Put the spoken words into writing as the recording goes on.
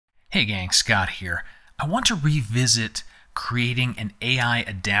Hey gang, Scott here. I want to revisit creating an AI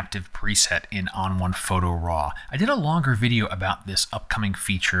adaptive preset in ON1 Photo RAW. I did a longer video about this upcoming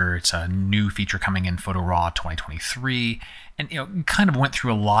feature. It's a new feature coming in Photo RAW 2023, and kind of went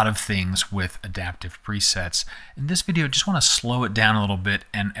through a lot of things with adaptive presets. In this video, I just want to slow it down a little bit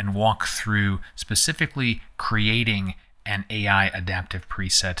and walk through specifically creating an AI adaptive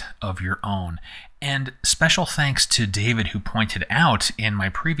preset of your own. And special thanks to David, who pointed out in my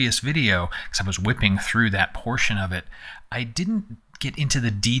previous video, because I was whipping through that portion of it, I didn't get into the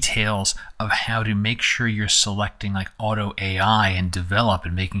details of how to make sure you're selecting like auto AI and develop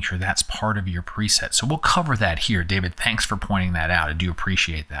and making sure that's part of your preset. So we'll cover that here. David, thanks for pointing that out. I do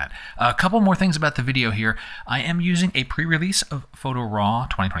appreciate that. A couple more things about the video here. I am using a pre-release of Photo RAW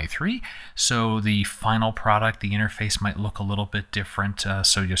 2023. So the final product, the interface might look a little bit different.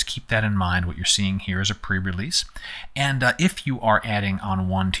 So just keep that in mind. What you're seeing here is a pre-release. And if you are adding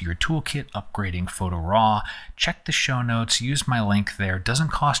ON1 to your toolkit, upgrading Photo RAW, check the show notes, use my link there.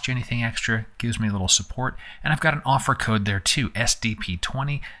 Doesn't cost you anything extra, gives me a little support, and I've got an offer code there too,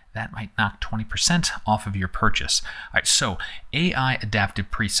 SDP20. That might knock 20% off of your purchase. All right, so AI adaptive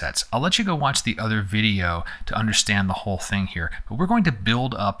presets. I'll let you go watch the other video to understand the whole thing here, but we're going to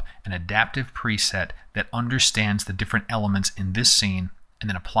build up an adaptive preset that understands the different elements in this scene and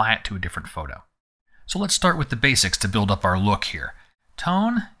then apply it to a different photo. So let's start with the basics to build up our look here.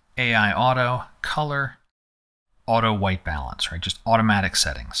 Tone, AI auto, color, auto white balance, right? Just automatic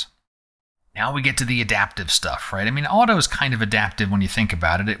settings. Now we get to the adaptive stuff, right? I mean, auto is kind of adaptive when you think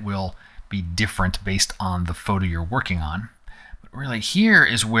about it. It will be different based on the photo you're working on. But really here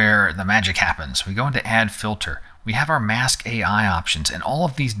is where the magic happens. We go into add filter. We have our mask AI options, and all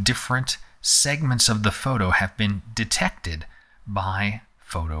of these different segments of the photo have been detected by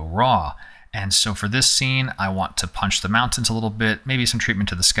Photo RAW. And so for this scene, I want to punch the mountains a little bit, maybe some treatment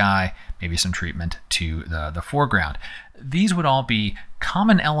to the sky, maybe some treatment to the foreground. These would all be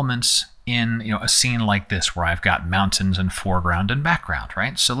common elements in a scene like this where I've got mountains and foreground and background,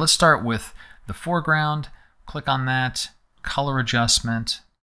 right? So let's start with the foreground, click on that, color adjustment.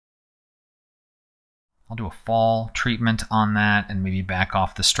 I'll do a fall treatment on that and maybe back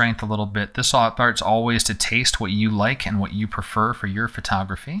off the strength a little bit. This part's always to taste what you like and what you prefer for your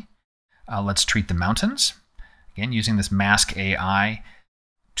photography. Let's treat the mountains. Again, using this mask AI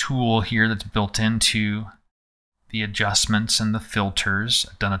tool here that's built into the adjustments and the filters.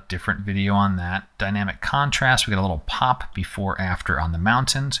 I've done a different video on that. Dynamic contrast, we got a little pop before after on the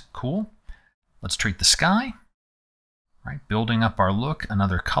mountains. Cool. Let's treat the sky. Right, building up our look,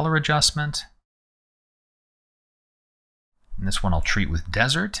 another color adjustment. And this one I'll treat with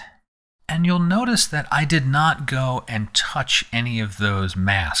desert. And you'll notice that I did not go and touch any of those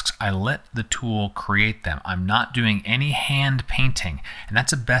masks. I let the tool create them. I'm not doing any hand painting, and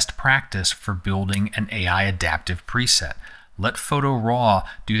that's a best practice for building an AI adaptive preset. Let Photo RAW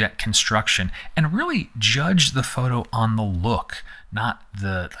do that construction and really judge the photo on the look, not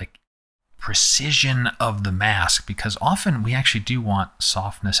the precision of the mask, because often we actually do want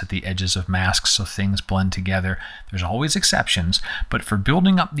softness at the edges of masks so things blend together. There's always exceptions, but for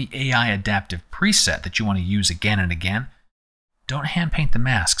building up the AI adaptive preset that you want to use again and again, don't hand paint the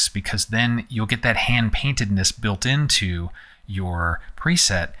masks, because then you'll get that hand paintedness built into your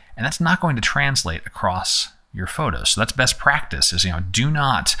preset, and that's not going to translate across your photos. So that's best practice is, do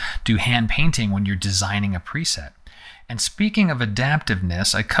not do hand painting when you're designing a preset. And speaking of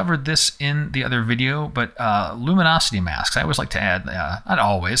adaptiveness, I covered this in the other video, but luminosity masks. I always like to add, not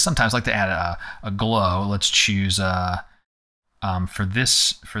always, sometimes like to add a glow. Let's choose, for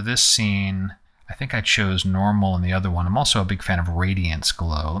this scene, I think I chose normal in the other one. I'm also a big fan of radiance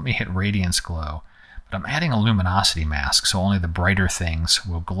glow. Let me hit radiance glow. But I'm adding a luminosity mask, so only the brighter things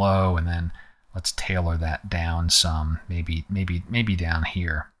will glow, and then let's tailor that down some, maybe down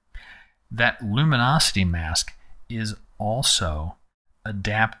here. That luminosity mask is also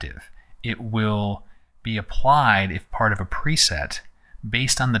adaptive. It will be applied if part of a preset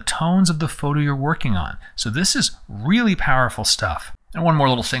based on the tones of the photo you're working on. So this is really powerful stuff. And one more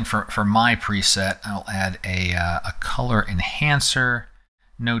little thing for my preset, I'll add a color enhancer.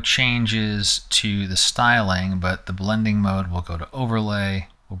 No changes to the styling, but the blending mode will go to overlay.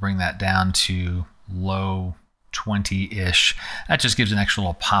 We'll bring that down to low 20-ish. That just gives an extra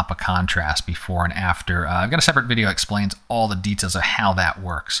little pop of contrast before and after. I've got a separate video that explains all the details of how that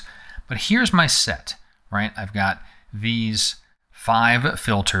works. But here's my set, right? I've got these 5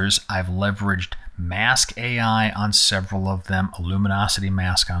 filters. I've leveraged mask AI on several of them, a luminosity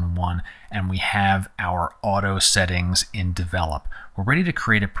mask on one, and we have our auto settings in develop. We're ready to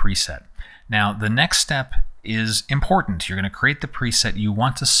create a preset. Now, the next step is important. You're going to create the preset. You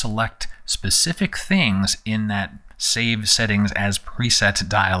want to select specific things in that Save Settings as Preset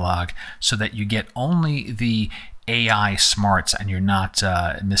dialog so that you get only the AI smarts and you're not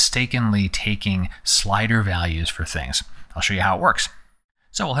mistakenly taking slider values for things. I'll show you how it works.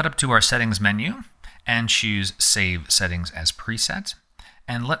 So we'll head up to our Settings menu and choose Save Settings as Preset.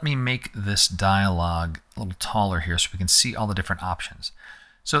 And let me make this dialog a little taller here so we can see all the different options.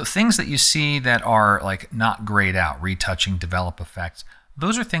 So things that you see that are like not grayed out, retouching, develop effects,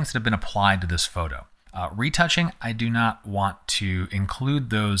 those are things that have been applied to this photo. Retouching, I do not want to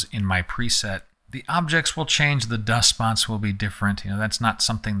include those in my preset. The objects will change, the dust spots will be different. That's not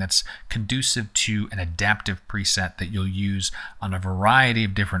something that's conducive to an adaptive preset that you'll use on a variety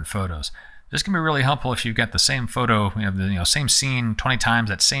of different photos. This can be really helpful if you've got the same photo, you have the same scene 20 times,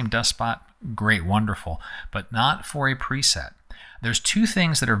 that same dust spot. Great, wonderful, but not for a preset. There's two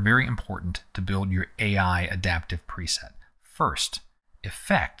things that are very important to build your AI adaptive preset. First,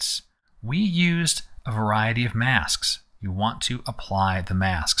 effects. We used a variety of masks. You want to apply the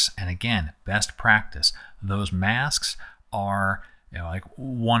masks. And again, best practice. Those masks are like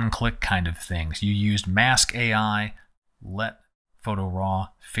one-click kind of things. You used Mask AI, let Photo RAW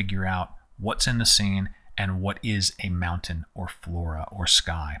figure out what's in the scene and what is a mountain or flora or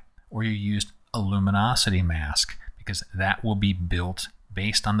sky. Or you used a luminosity mask, because that will be built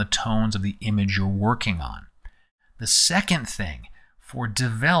based on the tones of the image you're working on. The second thing, for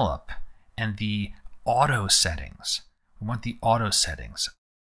develop and the auto settings, we want the auto settings.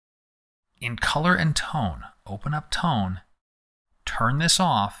 In color and tone, open up tone, turn this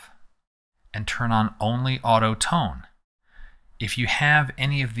off, and turn on only auto tone. If you have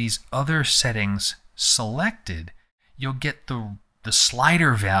any of these other settings selected, you'll get the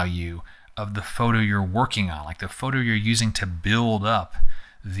slider value of the photo you're working on, like the photo you're using to build up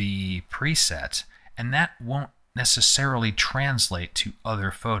the preset, and that won't necessarily translate to other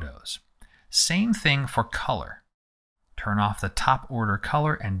photos. Same thing for color. Turn off the top order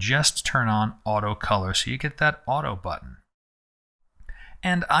color and just turn on auto color so you get that auto button.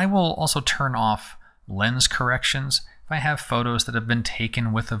 And I will also turn off lens corrections. If I have photos that have been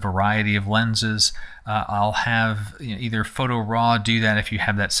taken with a variety of lenses, I'll have either Photo RAW do that if you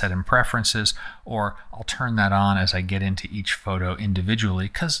have that set in preferences, or I'll turn that on as I get into each photo individually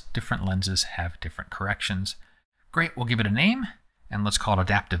because different lenses have different corrections. Great, we'll give it a name, and let's call it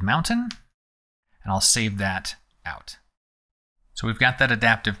Adaptive Mountain, and I'll save that out. So we've got that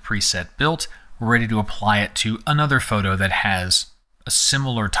adaptive preset built. We're ready to apply it to another photo that has a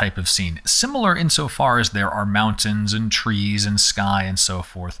similar type of scene. Similar insofar as there are mountains and trees and sky and so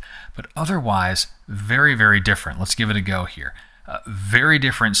forth, but otherwise very, very different. Let's give it a go here. Very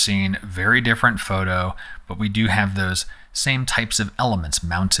different scene, very different photo, but we do have those same types of elements,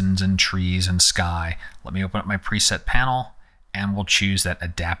 mountains and trees and sky. Let me open up my preset panel and we'll choose that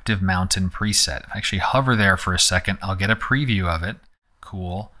adaptive mountain preset. If I actually hover there for a second, I'll get a preview of it.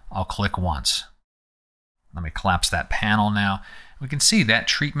 Cool. I'll click once. Let me collapse that panel now. We can see that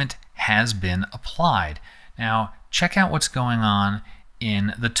treatment has been applied. Now, check out what's going on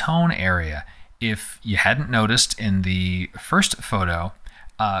in the tone area. If you hadn't noticed in the first photo,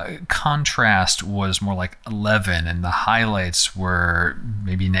 contrast was more like 11 and the highlights were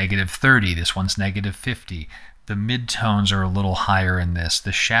maybe -30. This one's -50. The midtones are a little higher in this.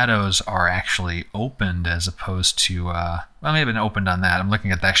 The shadows are actually opened as opposed to, well, maybe been opened on that. I'm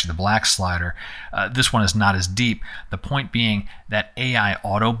looking at actually the black slider. This one is not as deep. The point being that AI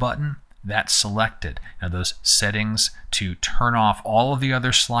auto button, that's selected. Now those settings to turn off all of the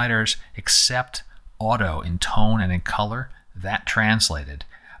other sliders except auto in tone and in color, that translated.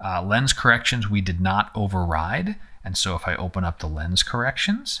 Lens corrections we did not override. And so if I open up the lens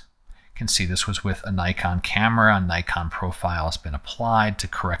corrections, can see this was with a Nikon camera. A Nikon profile has been applied to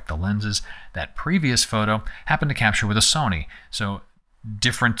correct the lenses. That previous photo happened to capture with a Sony. So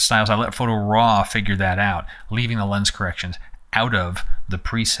different styles. I let Photo RAW figure that out, leaving the lens corrections out of the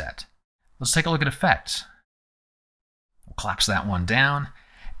preset. Let's take a look at effects. We'll collapse that one down.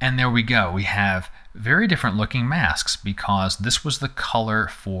 And there we go. We have very different looking masks because this was the color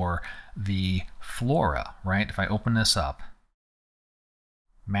for the flora, right? If I open this up,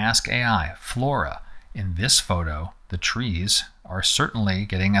 Mask AI, flora. In this photo, the trees are certainly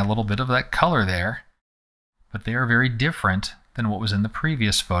getting a little bit of that color there, but they are very different than what was in the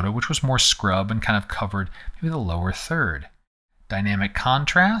previous photo, which was more scrub and kind of covered maybe the lower third. Dynamic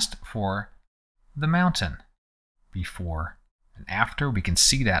contrast for the mountain. Before and after, we can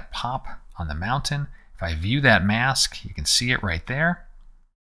see that pop on the mountain. If I view that mask, you can see it right there.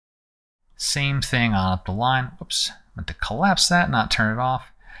 Same thing on up the line. Whoops, I meant to collapse that, not turn it off.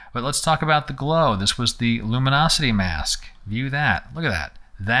 But let's talk about the glow. This was the luminosity mask. View that. Look at that.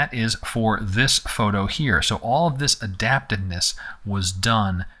 That is for this photo here. So all of this adaptiveness was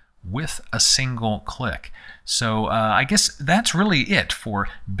done with a single click. So I guess that's really it for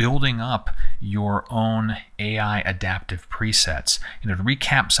building up your own AI adaptive presets. To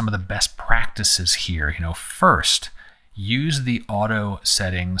recap some of the best practices here, first, use the auto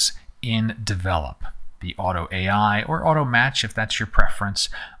settings in Develop. The auto AI or auto match, if that's your preference,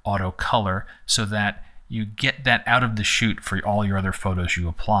 auto color, so that you get that out of the chute for all your other photos you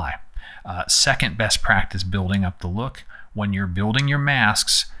apply. Second best practice building up the look. When you're building your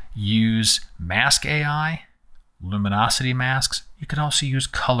masks, use mask AI, luminosity masks. You can also use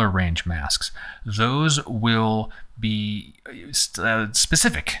color range masks. Those will be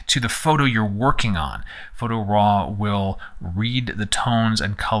specific to the photo you're working on. Photo RAW will read the tones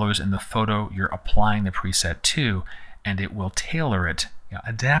and colors in the photo you're applying the preset to, and it will tailor it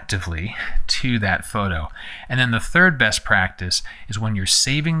adaptively to that photo. And then the third best practice is when you're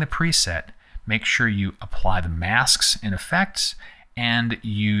saving the preset, make sure you apply the masks in effects and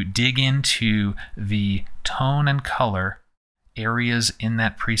you dig into the tone and color areas in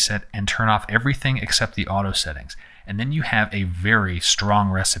that preset and turn off everything except the auto settings. And then you have a very strong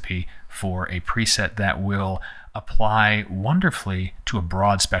recipe for a preset that will apply wonderfully to a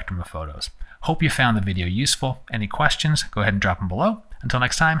broad spectrum of photos. Hope you found the video useful. Any questions, go ahead and drop them below. Until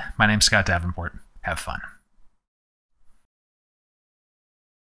next time, my name's Scott Davenport. Have fun.